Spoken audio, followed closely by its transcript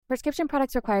Prescription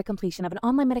products require completion of an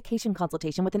online medication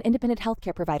consultation with an independent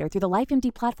healthcare provider through the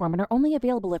LifeMD platform and are only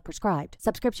available if prescribed.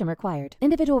 Subscription required.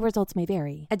 Individual results may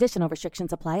vary. Additional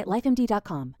restrictions apply at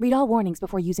lifemd.com. Read all warnings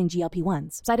before using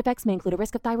GLP-1s. Side effects may include a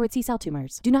risk of thyroid C-cell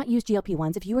tumors. Do not use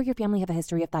GLP-1s if you or your family have a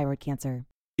history of thyroid cancer.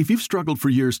 If you've struggled for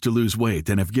years to lose weight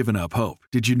and have given up hope,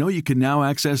 did you know you can now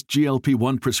access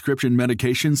GLP-1 prescription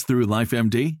medications through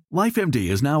LifeMD? LifeMD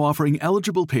is now offering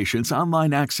eligible patients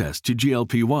online access to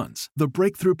GLP-1s, the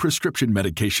breakthrough prescription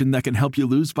medication that can help you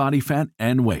lose body fat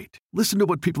and weight. Listen to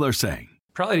what people are saying.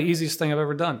 Probably the easiest thing I've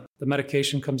ever done. The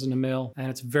medication comes in the mail and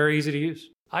it's very easy to use.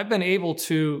 I've been able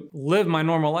to live my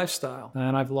normal lifestyle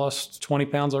and I've lost 20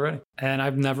 pounds already and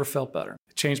I've never felt better.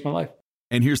 It changed my life.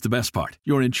 And here's the best part.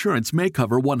 Your insurance may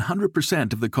cover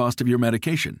 100% of the cost of your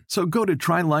medication. So go to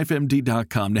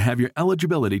TryLifeMD.com to have your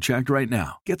eligibility checked right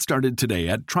now. Get started today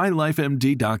at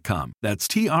TryLifeMD.com. That's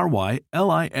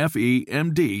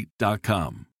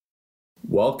TryLifeMD.com.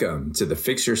 Welcome to the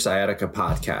Fix Your Sciatica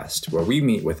podcast, where we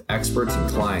meet with experts and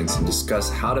clients and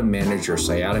discuss how to manage your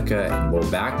sciatica and low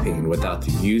back pain without the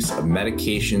use of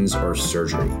medications or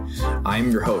surgery.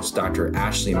 I'm your host, Dr.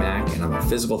 Ashley Mack, and I'm a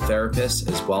physical therapist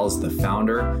as well as the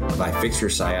founder of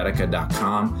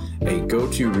iFixYourSciatica.com, a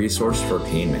go-to resource for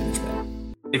pain management.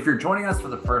 If you're joining us for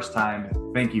the first time,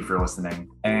 thank you for listening.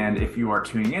 And if you are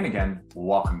tuning in again,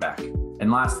 welcome back. And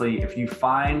lastly, if you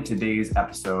find today's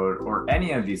episode or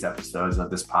any of these episodes of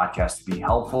this podcast to be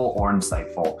helpful or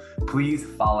insightful, please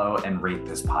follow and rate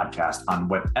this podcast on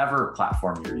whatever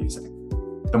platform you're using.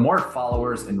 The more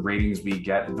followers and ratings we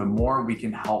get, the more we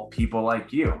can help people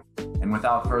like you. And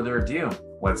without further ado,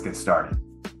 let's get started.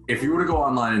 If you were to go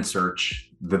online and search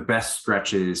the best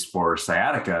stretches for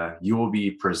sciatica, you will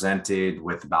be presented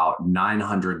with about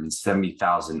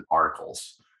 970,000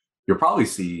 articles. You'll probably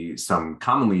see some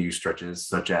commonly used stretches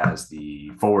such as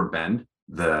the forward bend,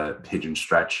 the pigeon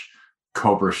stretch,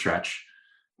 cobra stretch.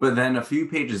 But then a few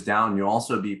pages down, you'll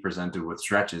also be presented with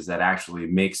stretches that actually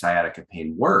make sciatica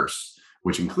pain worse,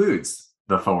 which includes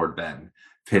the forward bend,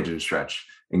 pigeon stretch,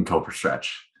 and cobra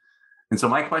stretch. And so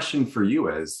my question for you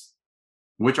is,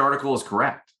 which article is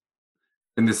correct?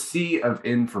 In the sea of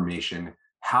information,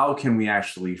 how can we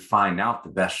actually find out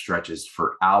the best stretches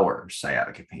for our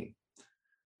sciatica pain?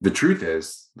 The truth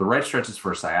is, the right stretches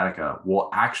for sciatica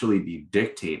will actually be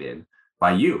dictated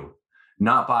by you,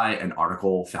 not by an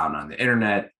article found on the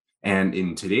internet. And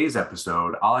in today's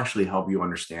episode, I'll actually help you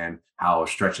understand how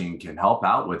stretching can help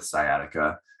out with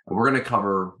sciatica. And we're going to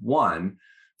cover one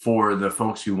for the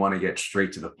folks who want to get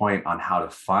straight to the point on how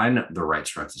to find the right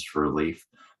stretches for relief.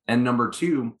 And number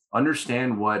two,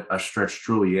 understand what a stretch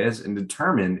truly is and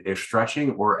determine if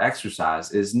stretching or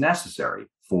exercise is necessary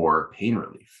for pain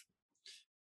relief.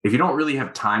 If you don't really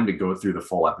have time to go through the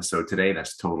full episode today,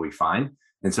 that's totally fine.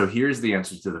 And so here's the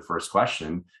answer to the first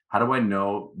question. How do I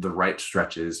know the right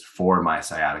stretches for my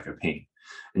sciatica pain?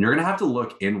 And you're going to have to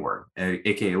look inward,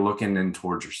 aka looking in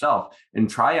towards yourself, and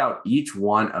try out each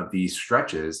one of these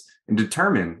stretches and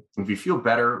determine if you feel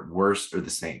better, worse, or the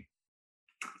same.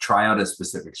 Try out a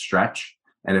specific stretch,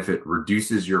 and if it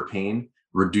reduces your pain,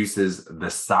 reduces the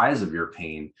size of your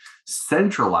pain,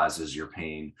 centralizes your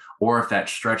pain, or if that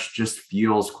stretch just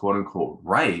feels quote unquote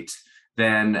right,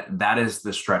 then that is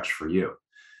the stretch for you.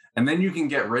 And then you can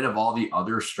get rid of all the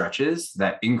other stretches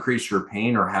that increase your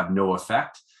pain or have no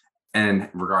effect in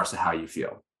regards to how you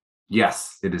feel.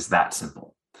 Yes, it is that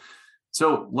simple.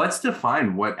 So let's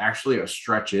define what actually a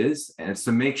stretch is, and it's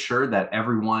to make sure that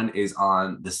everyone is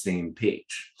on the same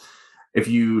page. If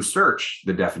you search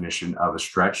the definition of a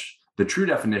stretch, the true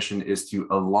definition is to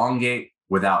elongate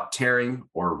without tearing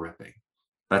or ripping.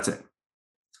 That's it.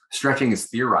 Stretching is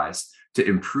theorized to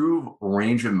improve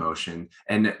range of motion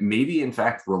and maybe, in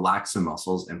fact, relax the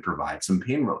muscles and provide some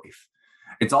pain relief.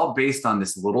 It's all based on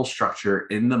this little structure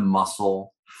in the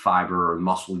muscle fiber or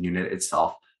muscle unit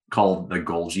itself called the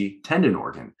Golgi tendon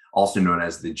organ, also known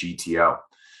as the GTO.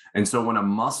 And so when a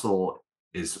muscle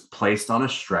is placed on a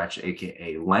stretch,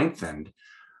 aka lengthened,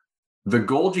 the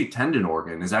Golgi tendon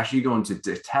organ is actually going to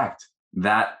detect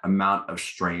that amount of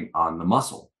strain on the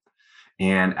muscle.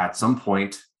 And at some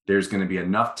point, there's going to be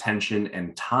enough tension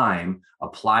and time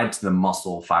applied to the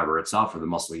muscle fiber itself or the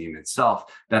muscle unit itself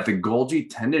that the Golgi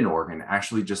tendon organ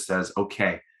actually just says,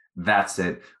 okay, that's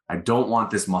it. I don't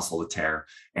want this muscle to tear.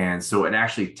 And so it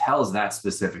actually tells that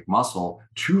specific muscle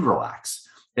to relax.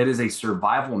 It is a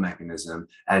survival mechanism,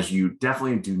 as you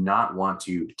definitely do not want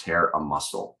to tear a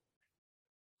muscle.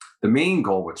 The main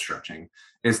goal with stretching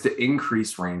is to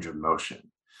increase range of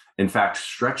motion. In fact,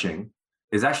 stretching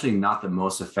is actually not the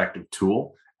most effective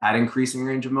tool at increasing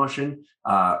range of motion.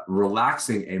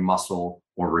 Relaxing a muscle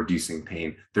or reducing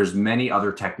pain. There's many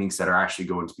other techniques that are actually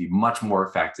going to be much more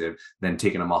effective than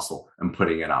taking a muscle and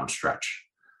putting it on stretch.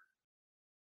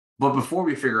 But before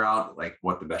we figure out like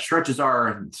what the best stretches are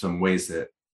and some ways that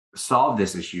solve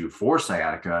this issue for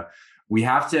sciatica, we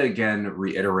have to again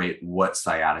reiterate what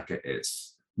sciatica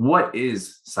is. What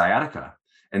is sciatica?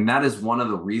 And that is one of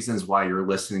the reasons why you're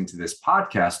listening to this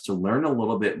podcast, to learn a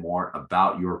little bit more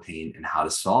about your pain and how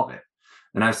to solve it.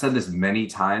 And I've said this many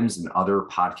times in other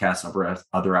podcasts,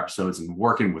 other episodes, and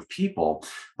working with people,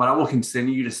 but I will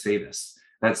continue to say this,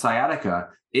 that sciatica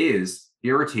is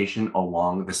irritation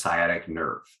along the sciatic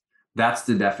nerve. That's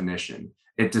the definition.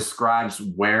 It describes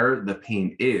where the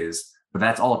pain is, but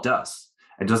that's all it does.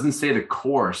 It doesn't say the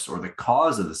course or the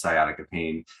cause of the sciatica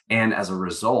pain. And as a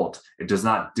result, it does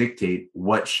not dictate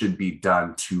what should be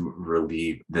done to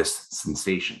relieve this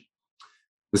sensation.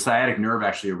 The sciatic nerve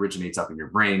actually originates up in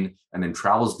your brain and then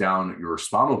travels down your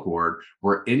spinal cord,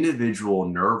 where individual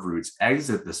nerve roots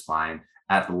exit the spine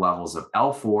at the levels of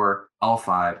L4,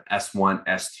 L5, S1,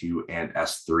 S2, and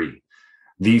S3.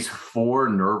 These 4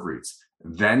 nerve roots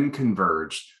then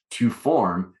converge to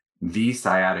form the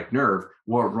sciatic nerve,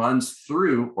 what runs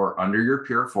through or under your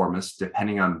piriformis,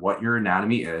 depending on what your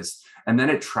anatomy is. And then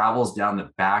it travels down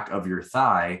the back of your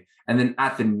thigh. And then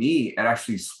at the knee, it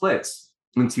actually splits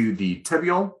into the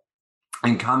tibial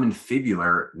and common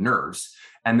fibular nerves.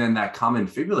 And then that common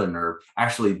fibular nerve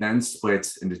actually then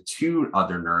splits into 2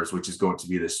 other nerves, which is going to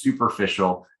be the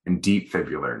superficial and deep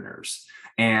fibular nerves.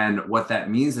 And what that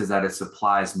means is that it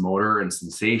supplies motor and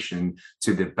sensation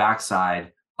to the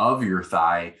backside of your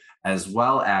thigh, as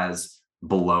well as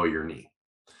below your knee.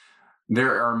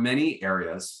 There are many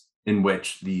areas in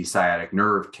which the sciatic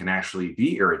nerve can actually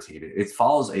be irritated. It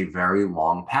follows a very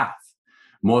long path.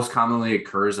 Most commonly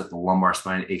occurs at the lumbar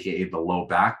spine, aka the low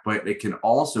back, but it can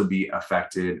also be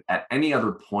affected at any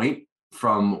other point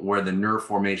from where the nerve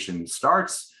formation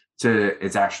starts to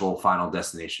its actual final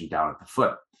destination down at the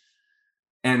foot.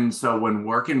 And so when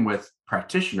working with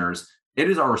practitioners, it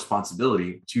is our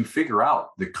responsibility to figure out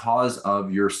the cause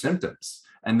of your symptoms.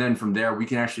 And then from there, we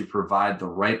can actually provide the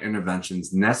right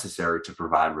interventions necessary to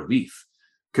provide relief.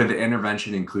 Could the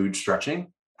intervention include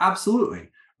stretching? Absolutely.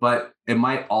 But it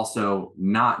might also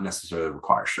not necessarily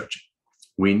require stretching.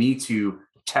 We need to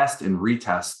test and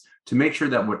retest to make sure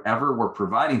that whatever we're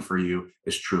providing for you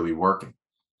is truly working.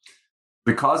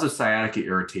 The cause of sciatica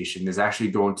irritation is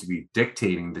actually going to be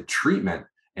dictating the treatment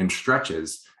and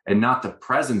stretches, and not the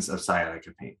presence of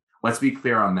sciatica pain. Let's be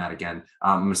clear on that again.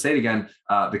 I'm going to say it again.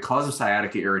 The cause of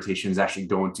sciatica irritation is actually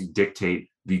going to dictate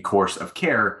the course of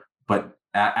care, but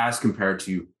as compared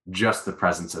to just the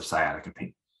presence of sciatica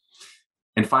pain.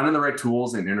 And finding the right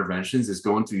tools and interventions is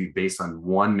going to be based on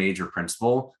one major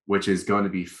principle, which is going to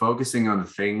be focusing on the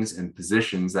things and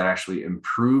positions that actually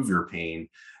improve your pain,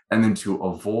 and then to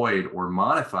avoid or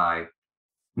modify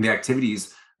the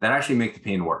activities that actually make the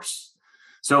pain worse.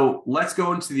 So let's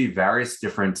go into the various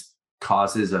different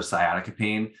causes of sciatica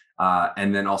pain,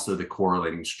 and then also the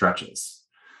correlating stretches.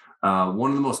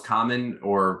 One of the most common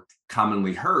or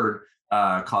commonly heard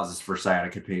causes for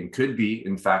sciatica pain could be,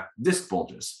 in fact, disc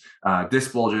bulges.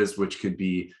 Disc bulges, which could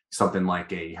be something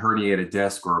like a herniated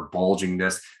disc or a bulging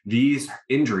disc. These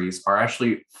injuries are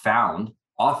actually found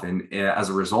often as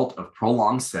a result of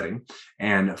prolonged sitting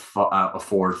and a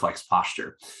forward flex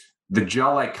posture. The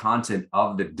gel-like content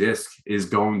of the disc is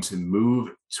going to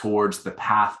move towards the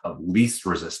path of least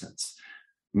resistance,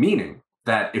 meaning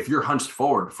that if you're hunched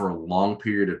forward for a long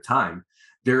period of time,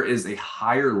 there is a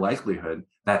higher likelihood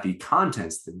that the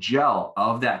contents, the gel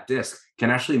of that disc, can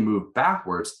actually move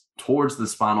backwards towards the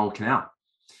spinal canal.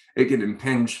 It can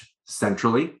impinge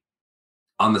centrally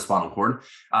on the spinal cord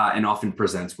and often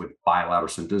presents with bilateral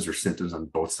symptoms or symptoms on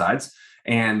both sides.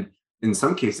 And in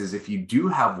some cases, if you do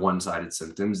have one-sided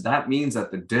symptoms, that means that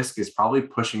the disc is probably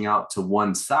pushing out to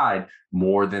one side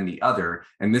more than the other.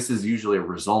 And this is usually a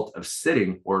result of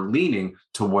sitting or leaning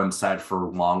to one side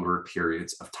for longer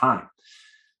periods of time.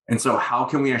 And so how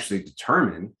can we actually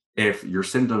determine if your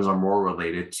symptoms are more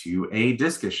related to a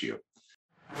disc issue?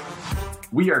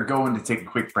 We are going to take a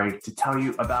quick break to tell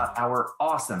you about our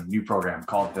awesome new program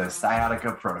called the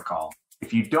Sciatica Protocol.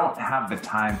 If you don't have the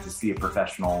time to see a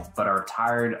professional, but are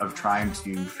tired of trying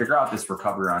to figure out this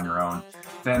recovery on your own,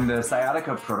 then the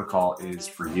Sciatica Protocol is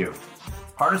for you.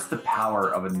 Harness the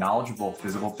power of a knowledgeable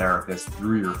physical therapist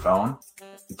through your phone.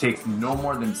 It takes no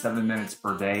more than 7 minutes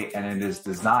per day, and it is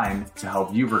designed to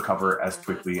help you recover as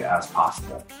quickly as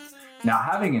possible. Now,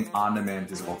 having an on-demand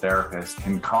physical therapist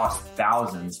can cost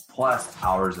thousands plus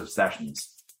hours of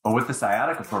sessions. But with the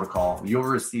Sciatica Protocol, you'll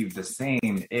receive the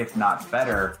same, if not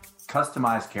better,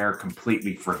 customized care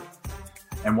completely free.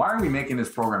 And why are we making this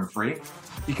program free?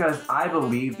 Because I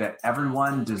believe that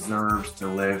everyone deserves to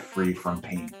live free from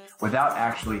pain without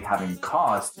actually having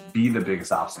cost be the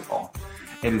biggest obstacle.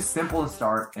 It is simple to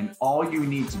start, and all you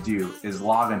need to do is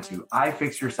log into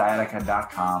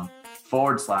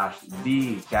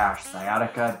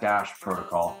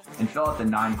ifixyoursciatica.com/the-sciatica-protocol and fill out the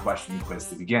 9-question quiz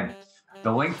to begin.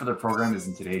 The link for the program is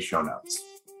in today's show notes.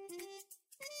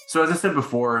 So as I said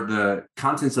before, the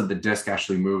contents of the disc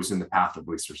actually moves in the path of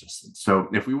least resistance. So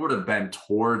if we were to bend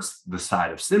towards the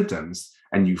side of symptoms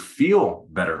and you feel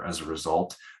better as a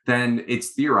result, then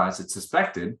it's theorized, it's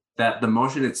suspected that the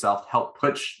motion itself helped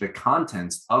push the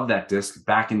contents of that disc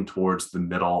back in towards the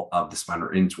middle of the spine,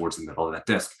 or in towards the middle of that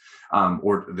disc,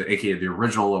 aka the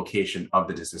original location of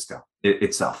the disc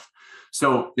itself.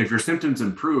 So if your symptoms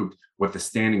improved with a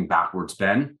standing backwards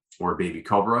bend or baby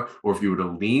cobra, or if you were to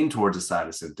lean towards the side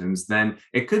of symptoms, then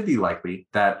it could be likely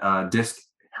that disc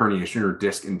herniation or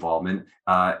disc involvement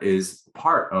is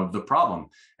part of the problem.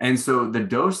 And so the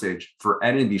dosage for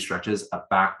any of these stretches, a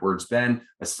backwards bend,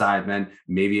 a side bend,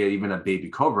 maybe even a baby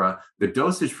cobra, the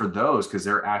dosage for those, because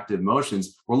they're active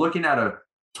motions, we're looking at a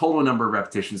total number of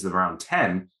repetitions of around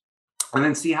 10, and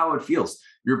then see how it feels.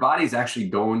 Your body is actually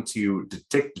going to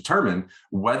determine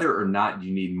whether or not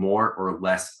you need more or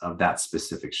less of that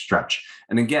specific stretch.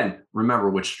 And again, remember,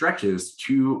 with stretches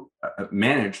to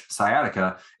manage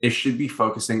sciatica, it should be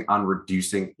focusing on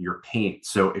reducing your pain.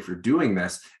 So if you're doing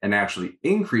this and actually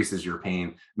increases your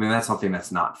pain, then that's something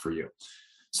that's not for you.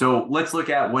 So let's look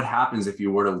at what happens if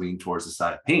you were to lean towards the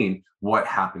side of pain. What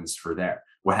happens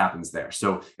there?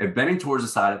 So if bending towards the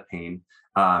side of pain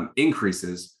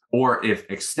increases, or if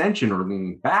extension or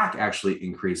leaning back actually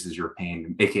increases your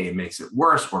pain, aka makes it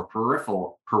worse, or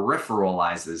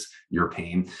peripheralizes your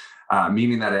pain,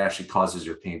 meaning that it actually causes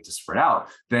your pain to spread out,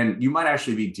 then you might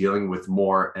actually be dealing with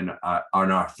more an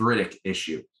arthritic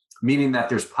issue, meaning that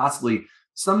there's possibly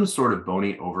some sort of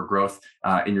bony overgrowth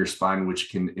in your spine, which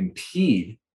can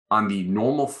impede on the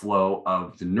normal flow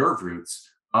of the nerve roots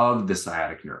of the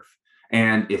sciatic nerve.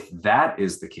 And if that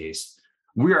is the case,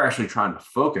 we are actually trying to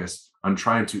focus on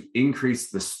trying to increase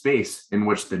the space in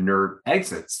which the nerve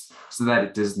exits so that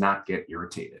it does not get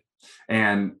irritated.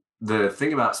 And the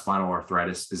thing about spinal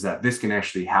arthritis is that this can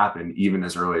actually happen even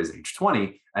as early as age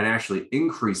 20 and actually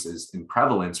increases in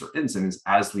prevalence or incidence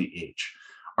as we age.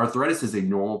 Arthritis is a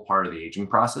normal part of the aging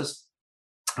process.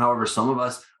 However, some of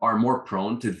us are more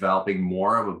prone to developing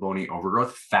more of a bony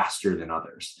overgrowth faster than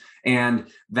others. And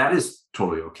that is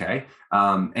totally okay.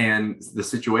 And the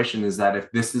situation is that if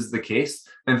this is the case,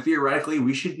 then theoretically,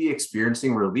 we should be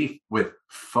experiencing relief with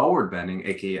forward bending,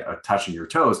 aka touching your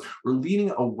toes. We're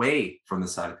leaning away from the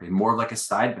side of pain, more like a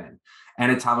side bend.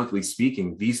 Anatomically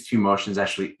speaking, these two motions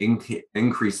actually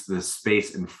increase the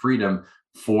space and freedom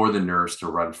for the nerves to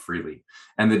run freely.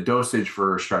 And the dosage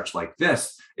for a stretch like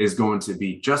this is going to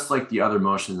be just like the other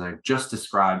motions that I just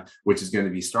described, which is going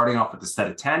to be starting off with a set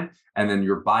of 10, and then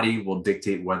your body will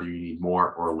dictate whether you need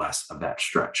more or less of that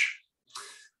stretch.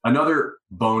 Another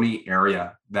bony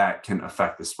area that can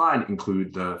affect the spine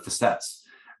include the facets.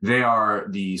 They are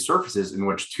the surfaces in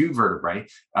which two vertebrae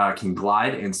can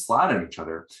glide and slide on each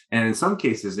other. And in some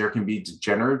cases, there can be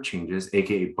degenerative changes,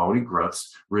 aka bony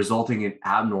growths, resulting in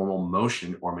abnormal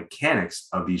motion or mechanics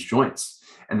of these joints.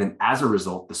 And then as a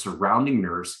result, the surrounding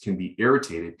nerves can be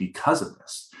irritated because of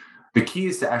this. The key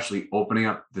is to actually opening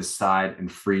up the side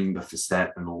and freeing the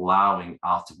facet and allowing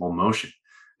optimal motion.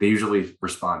 They usually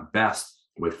respond best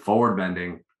with forward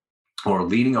bending or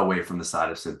leaning away from the side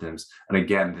of symptoms. And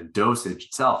again, the dosage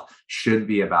itself should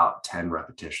be about 10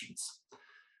 repetitions.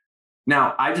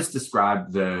 Now, I just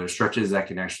described the stretches that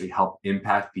can actually help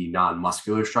impact the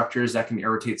non-muscular structures that can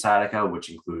irritate sciatica, which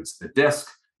includes the disc,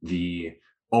 the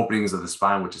openings of the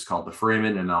spine, which is called the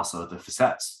foramen, and also the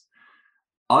facets.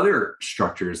 Other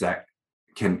structures that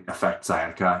can affect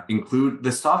sciatica include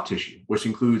the soft tissue, which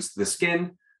includes the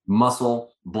skin,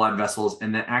 muscle, blood vessels,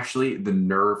 and then actually the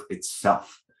nerve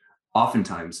itself.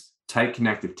 Oftentimes, tight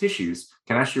connective tissues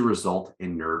can actually result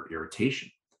in nerve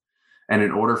irritation. And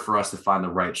in order for us to find the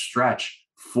right stretch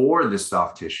for this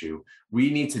soft tissue,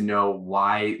 we need to know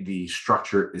why the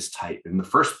structure is tight in the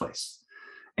first place.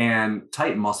 And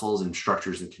tight muscles and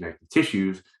structures in connective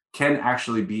tissues can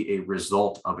actually be a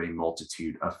result of a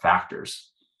multitude of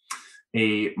factors.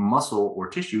 A muscle or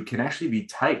tissue can actually be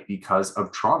tight because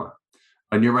of trauma.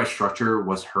 A nearby structure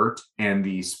was hurt and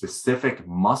the specific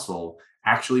muscle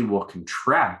actually will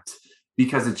contract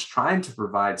because it's trying to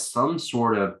provide some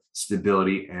sort of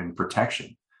stability and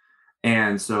protection.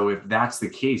 And so if that's the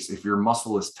case, if your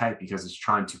muscle is tight because it's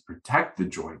trying to protect the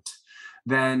joint,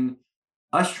 then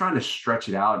us trying to stretch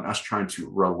it out and us trying to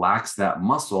relax that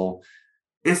muscle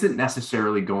isn't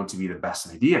necessarily going to be the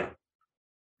best idea.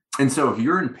 And so if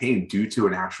you're in pain due to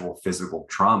an actual physical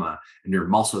trauma and your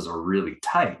muscles are really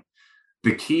tight,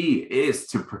 the key is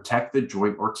to protect the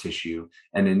joint or tissue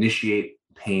and initiate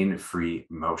pain-free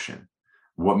motion.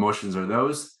 What motions are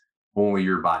those? Only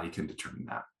your body can determine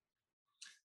that.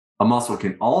 A muscle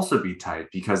can also be tight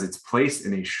because it's placed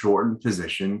in a shortened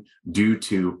position due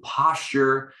to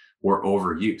posture or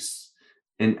overuse.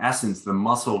 In essence, the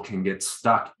muscle can get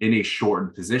stuck in a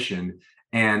shortened position,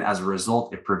 and as a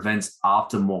result, it prevents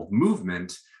optimal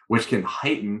movement, which can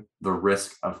heighten the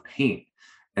risk of pain.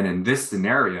 And in this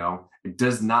scenario, it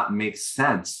does not make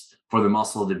sense for the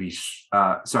muscle to be,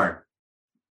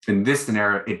 in this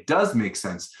scenario, it does make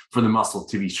sense for the muscle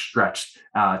to be stretched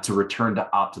to return to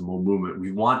optimal movement.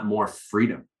 We want more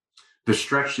freedom. The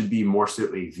stretch should be more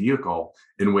so a vehicle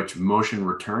in which motion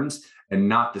returns and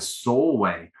not the sole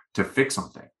way to fix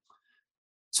something.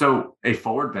 So a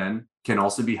forward bend can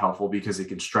also be helpful because it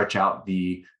can stretch out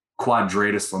the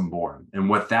quadratus lumborum. And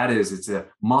what that is, it's a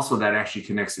muscle that actually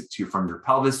connects it to from your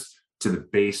pelvis to the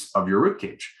base of your rib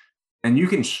cage. And you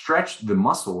can stretch the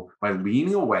muscle by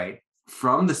leaning away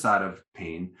from the side of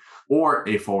pain or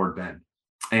a forward bend.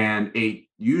 And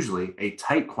usually a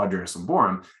tight quadratus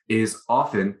lumborum is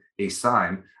often a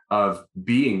sign of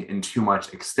being in too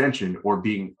much extension or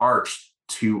being arched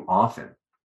too often,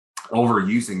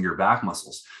 overusing your back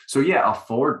muscles. So yeah, a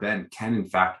forward bend can in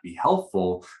fact be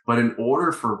helpful, but in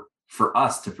order for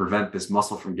us to prevent this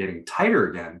muscle from getting tighter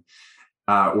again,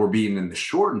 or being in the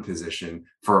shortened position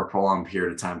for a prolonged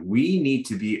period of time, we need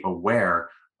to be aware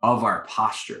of our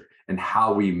posture and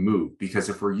how we move. Because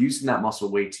if we're using that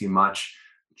muscle way too much,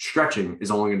 stretching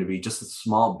is only going to be just a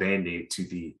small band-aid to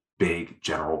the big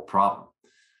general problem.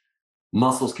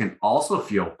 Muscles can also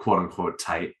feel quote unquote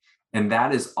tight, and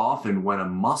that is often when a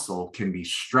muscle can be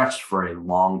stretched for a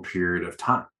long period of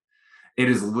time. It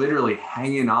is literally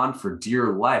hanging on for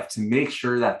dear life to make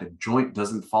sure that the joint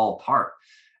doesn't fall apart.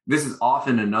 This is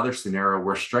often another scenario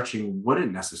where stretching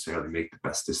wouldn't necessarily make the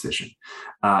best decision.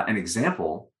 An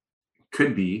example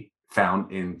could be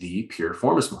found in the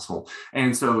piriformis muscle.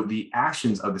 And so the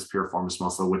actions of this piriformis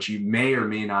muscle, which you may or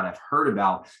may not have heard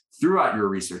about throughout your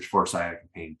research for sciatica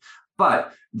pain,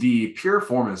 but the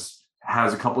piriformis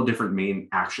has a couple of different main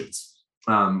actions.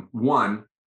 One,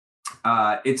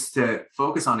 it's to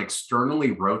focus on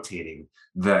externally rotating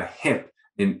the hip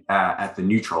at the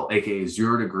neutral, aka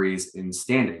 0 degrees in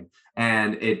standing,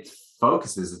 and it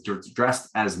focuses, it's dressed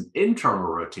as an internal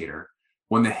rotator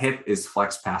when the hip is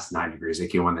flexed past 9 degrees,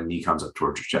 aka when the knee comes up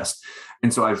towards your chest.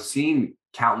 And so I've seen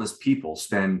countless people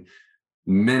spend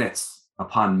minutes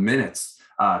upon minutes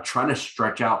trying to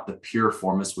stretch out the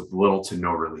piriformis with little to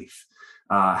no relief.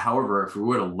 However, if we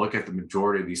were to look at the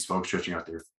majority of these folks stretching out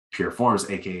their piriformis,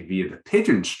 aka via the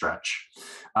pigeon stretch,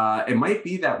 it might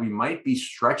be that we might be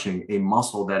stretching a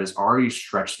muscle that is already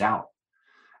stretched out.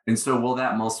 And so will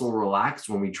that muscle relax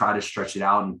when we try to stretch it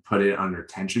out and put it under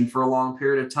tension for a long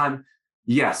period of time?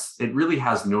 Yes, it really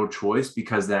has no choice,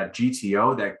 because that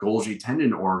GTO, that Golgi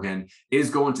tendon organ,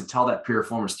 is going to tell that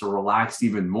piriformis to relax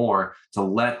even more to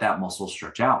let that muscle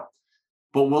stretch out.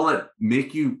 But will it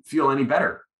make you feel any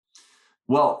better?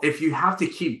 Well, if you have to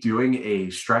keep doing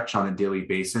a stretch on a daily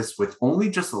basis with only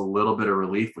just a little bit of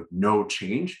relief with no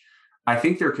change, I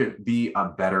think there could be a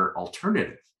better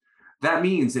alternative. That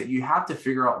means that you have to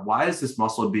figure out, why is this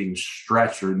muscle being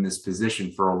stretched or in this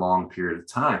position for a long period of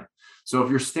time? So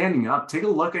if you're standing up, take a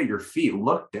look at your feet,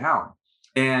 look down,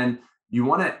 and you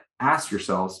want to ask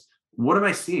yourselves, what am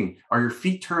I seeing? Are your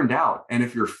feet turned out? And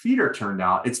if your feet are turned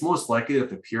out, it's most likely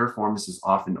that the piriformis is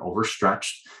often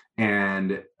overstretched,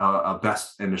 and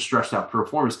a stretched out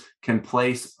piriformis can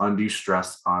place undue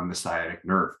stress on the sciatic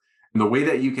nerve. And the way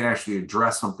that you can actually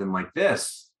address something like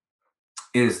this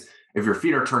is, if your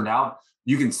feet are turned out,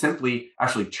 you can simply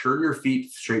actually turn your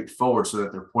feet straight forward so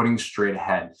that they're pointing straight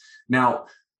ahead. Now,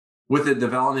 with the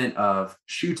development of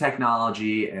shoe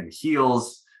technology and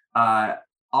heels,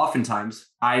 oftentimes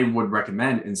I would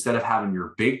recommend, instead of having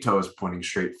your big toes pointing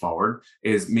straight forward,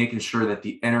 is making sure that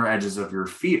the inner edges of your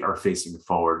feet are facing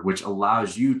forward, which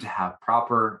allows you to have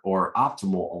proper or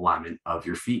optimal alignment of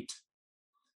your feet.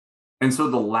 And so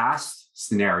the last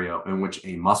scenario in which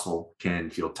a muscle can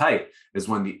feel tight is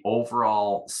when the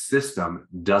overall system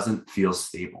doesn't feel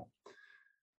stable.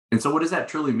 And so what does that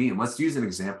truly mean? Let's use an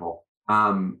example.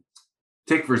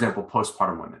 Take, for example,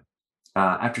 postpartum women.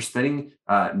 After spending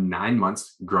 9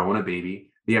 months growing a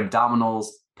baby, the abdominals,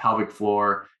 pelvic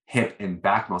floor, hip, and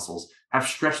back muscles have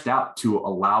stretched out to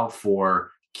allow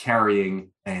for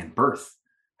carrying and birth.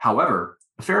 However,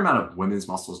 a fair amount of women's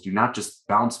muscles do not just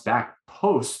bounce back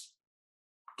post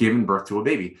giving birth to a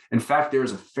baby. In fact,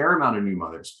 there's a fair amount of new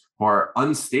mothers who are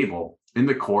unstable in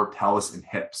the core, pelvis, and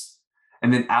hips.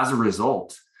 And then as a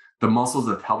result, the muscles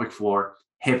of the pelvic floor,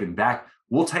 hip, and back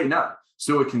will tighten up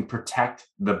so it can protect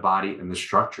the body and the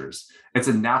structures. It's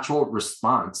a natural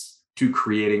response to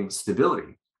creating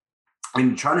stability.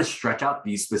 And trying to stretch out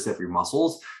these specific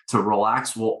muscles to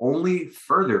relax will only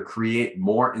further create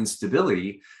more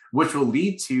instability, which will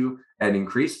lead to an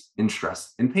increase in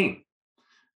stress and pain.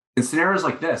 In scenarios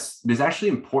like this, it is actually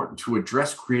important to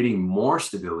address creating more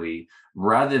stability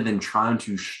rather than trying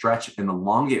to stretch and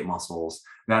elongate muscles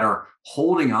that are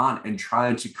holding on and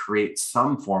trying to create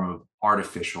some form of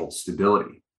artificial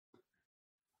stability.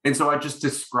 And so I just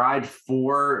described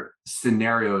 4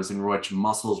 scenarios in which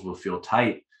muscles will feel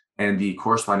tight and the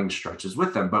corresponding stretches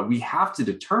with them. But we have to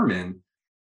determine,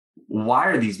 why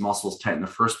are these muscles tight in the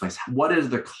first place? What is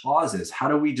the causes? How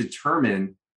do we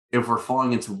determine if we're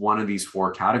falling into one of these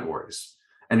 4 categories?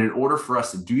 And in order for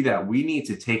us to do that, we need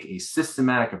to take a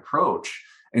systematic approach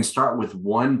and start with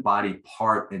one body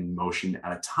part and motion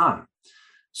at a time.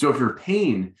 So if your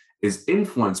pain is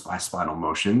influenced by spinal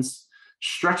motions,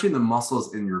 stretching the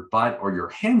muscles in your butt or your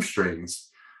hamstrings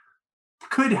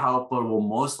could help, but will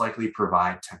most likely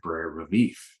provide temporary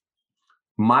relief.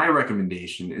 My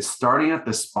recommendation is starting at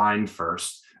the spine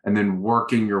first and then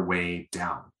working your way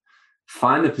down.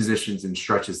 Find the positions and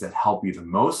stretches that help you the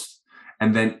most,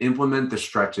 and then implement the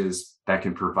stretches that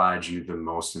can provide you the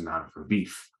most amount of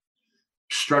relief.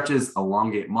 Stretches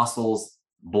elongate muscles,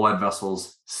 blood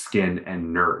vessels, skin,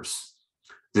 and nerves.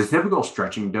 The typical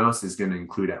stretching dose is going to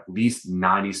include at least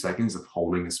 90 seconds of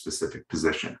holding a specific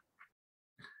position.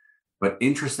 But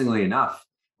interestingly enough,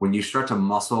 when you stretch a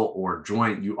muscle or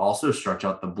joint, you also stretch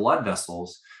out the blood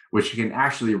vessels, which can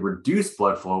actually reduce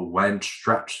blood flow when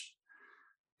stretched.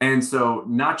 And so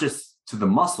not just to the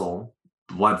muscle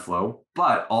blood flow,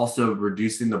 but also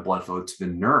reducing the blood flow to the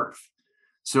nerve.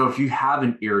 So if you have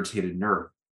an irritated nerve,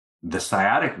 the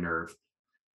sciatic nerve,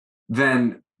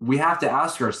 then we have to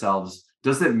ask ourselves,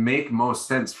 does it make most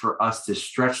sense for us to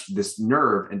stretch this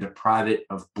nerve and deprive it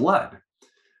of blood?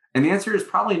 And the answer is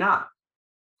probably not.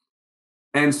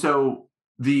 And so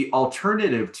the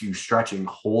alternative to stretching,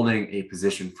 holding a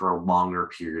position for a longer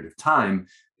period of time,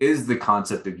 is the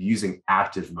concept of using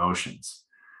active motions.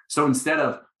 So instead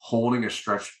of holding a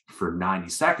stretch for 90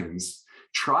 seconds,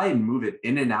 try and move it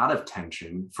in and out of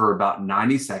tension for about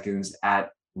 90 seconds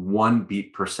at 1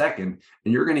 beat per second,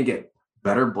 and you're going to get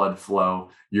better blood flow.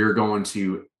 You're going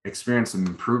to experience some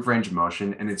improved range of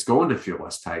motion, and it's going to feel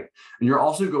less tight. And you're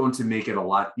also going to make it a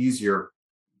lot easier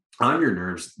on your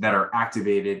nerves that are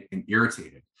activated and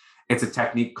irritated. It's a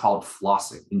technique called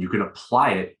flossing, and you can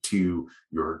apply it to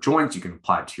your joints. You can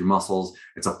apply it to your muscles.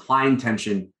 It's applying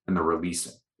tension and then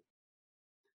releasing.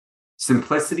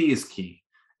 Simplicity is key.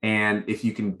 And if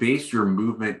you can base your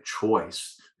movement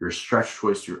choice, your stretch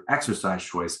choice, your exercise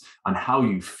choice on how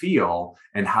you feel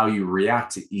and how you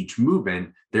react to each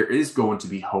movement, there is going to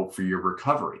be hope for your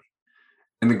recovery.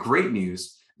 And the great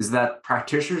news is that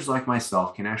practitioners like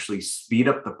myself can actually speed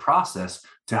up the process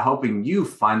to helping you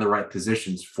find the right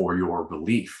positions for your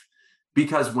relief.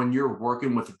 Because when you're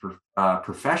working with a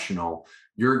professional,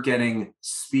 you're getting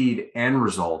speed and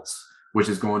results, which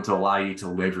is going to allow you to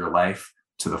live your life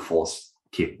to the fullest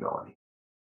capability.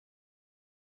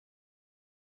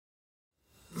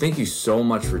 Thank you so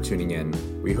much for tuning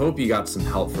in. We hope you got some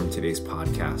help from today's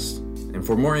podcast. And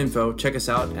for more info, check us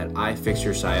out at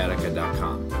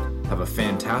ifixyoursciatica.com. Have a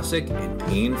fantastic and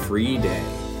pain-free day.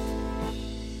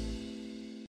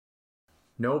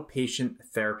 No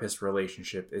patient-therapist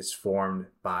relationship is formed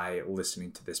by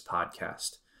listening to this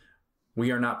podcast.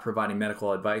 We are not providing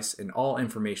medical advice, and all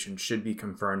information should be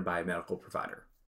confirmed by a medical provider.